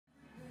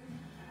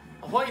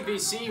Ahoy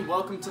VC,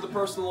 welcome to the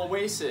Personal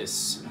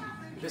Oasis.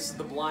 This is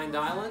the Blind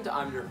Island.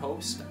 I'm your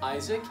host,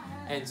 Isaac,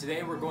 and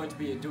today we're going to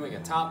be doing a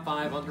top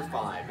 5 under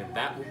 5, and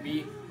that will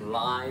be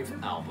live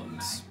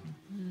albums.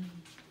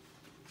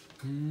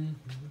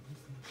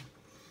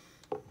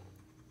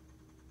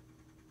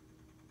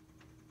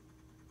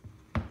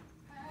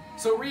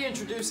 So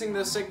reintroducing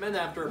this segment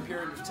after a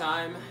period of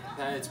time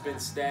that it's been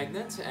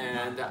stagnant,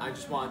 and I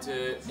just want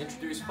to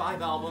introduce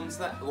 5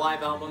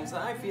 live albums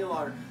that I feel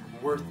are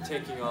worth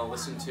taking a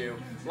listen to.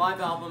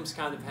 Live albums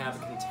kind of have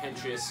a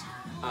contentious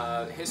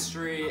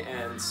history,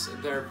 and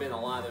there have been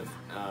a lot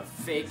of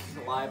fake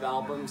live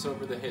albums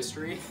over the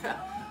history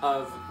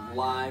of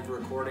live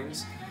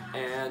recordings,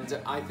 and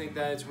I think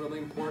that it's really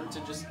important to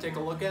just take a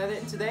look at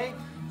it today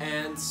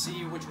and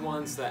see which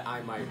ones that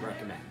I might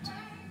recommend.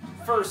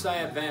 First, I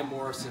have Van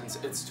Morrison's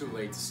It's Too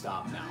Late to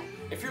Stop Now.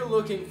 If you're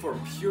looking for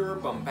pure,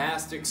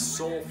 bombastic,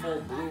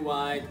 soulful,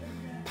 blue-eyed,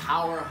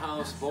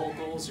 powerhouse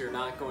vocals, you're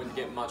not going to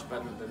get much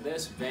better than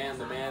this. Van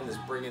the man is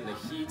bringing the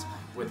heat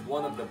with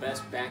one of the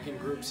best backing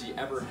groups he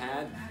ever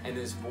had, and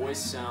his voice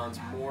sounds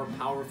more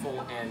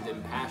powerful and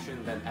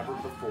impassioned than ever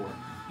before.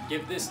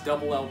 Give this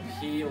double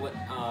LP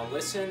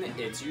listen.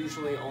 It's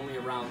usually only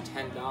around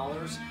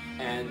 $10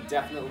 and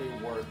definitely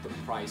worth the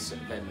price of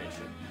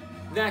admission.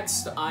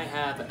 Next, I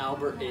have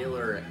Albert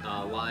Ayler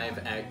live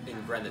in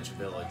Greenwich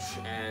Village,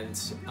 and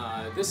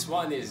this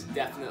one is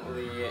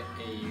definitely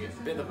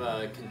a bit of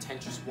a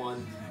contentious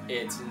one.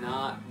 It's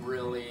not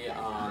really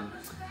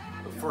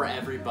for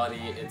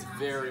everybody. It's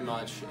very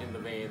much in the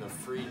vein of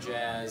free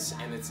jazz,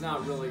 and it's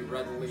not really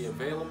readily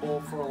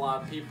available for a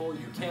lot of people.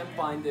 You can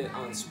find it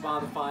on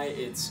Spotify.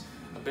 It's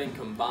been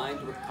combined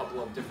with a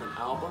couple of different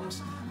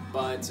albums,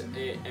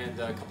 and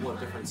a couple of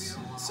different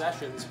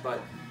sessions,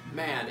 but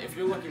man, if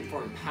you're looking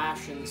for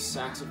impassioned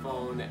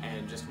saxophone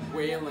and just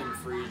wailing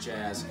free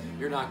jazz,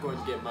 you're not going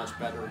to get much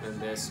better than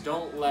this.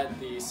 Don't let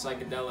the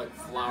psychedelic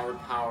flower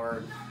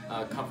power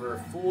cover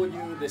fool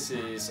you. This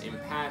is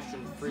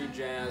impassioned free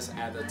jazz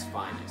at its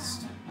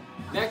finest.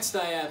 Next,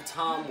 I have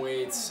Tom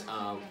Waits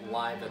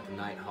live at the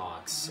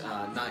Nighthawks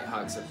at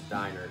the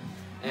Diner.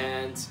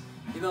 And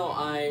you know,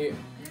 I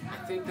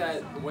think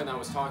that when I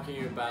was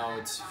talking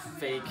about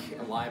fake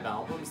live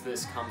albums,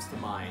 this comes to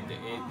mind.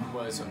 It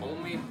was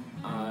only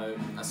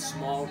a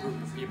small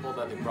group of people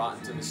that they brought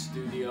into the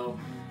studio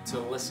to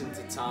listen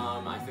to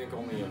Tom. I think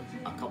only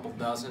a couple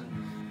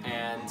dozen,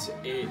 and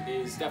it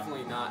is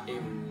definitely not a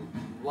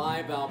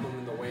live album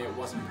in the way it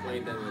wasn't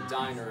played in a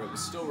diner. It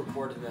was still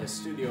recorded in a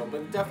studio,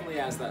 but it definitely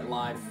has that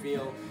live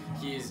feel.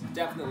 He's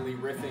definitely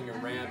riffing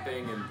and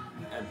ramping and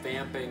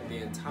vamping the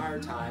entire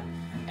time,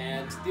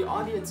 and the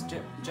audience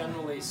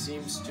generally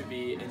seems to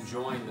be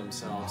enjoying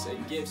themselves.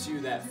 It gives you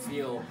that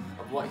feel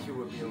of what he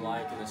would be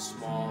like in a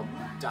small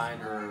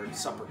diner or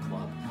supper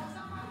club.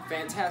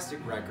 Fantastic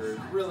record,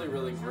 really,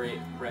 really great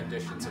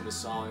renditions of his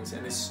songs,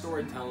 and his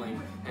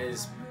storytelling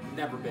has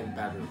never been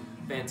better.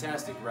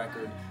 Fantastic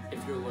record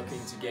if you're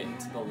looking to get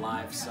into the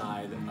live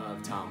side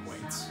of Tom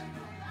Waits.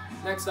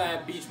 Next, I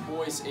have Beach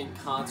Boys in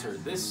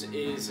Concert. This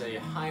is a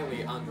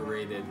highly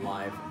underrated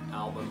live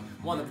album,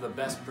 one of the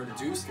best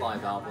produced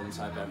live albums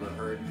I've ever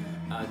heard.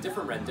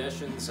 Different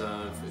renditions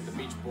of the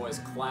Beach Boys'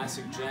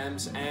 classic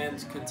gems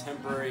and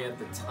contemporary at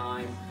the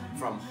time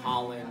from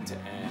Holland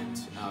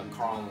and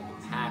Carl and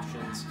the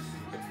Passions.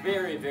 A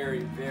very, very,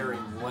 very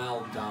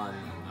well done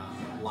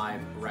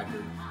live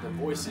record. The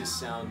voices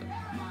sound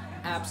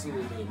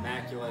absolutely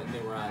immaculate.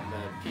 They were at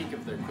the peak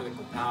of their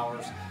critical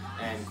powers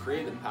and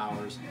creative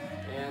powers,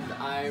 and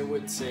I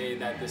would say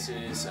that this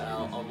is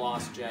a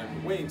lost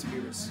gem waiting to be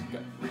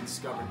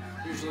rediscovered.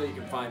 Usually you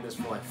can find this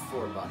for like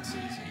 $4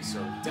 easy,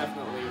 so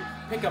definitely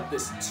pick up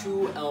this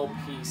 2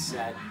 LP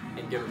set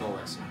and give it a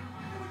listen.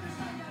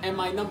 And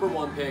my number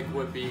 1 pick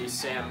would be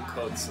Sam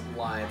Cooke's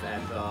live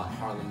at the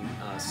Harlem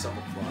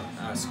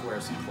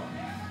Squares Club.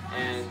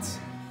 And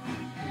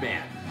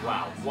man,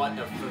 wow, what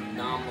a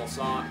phenomenal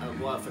song,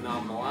 what a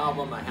phenomenal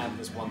album. I have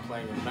this one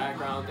playing in the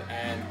background,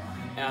 and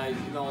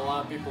you know, a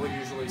lot of people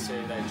usually say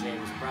that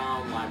James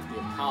Brown, Live at the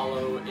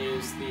Apollo,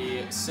 is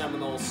the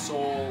seminal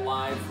soul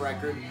live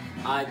record.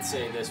 I'd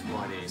say this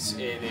one is.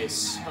 It is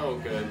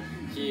so good.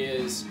 He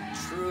is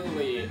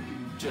truly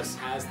just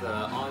has the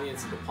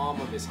audience in the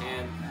palm of his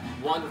hand.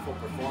 Wonderful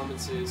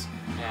performances,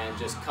 and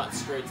just cut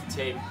straight to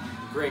tape.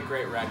 Great,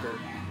 great record.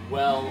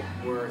 Well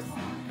worth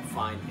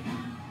finding.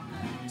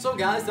 So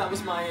guys, that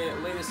was my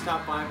latest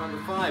top 5 under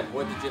 5.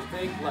 What did you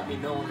think? Let me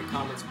know in the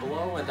comments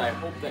below, and I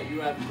hope that you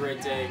have a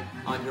great day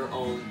on your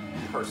own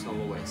personal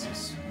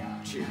oasis.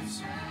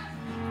 Cheers.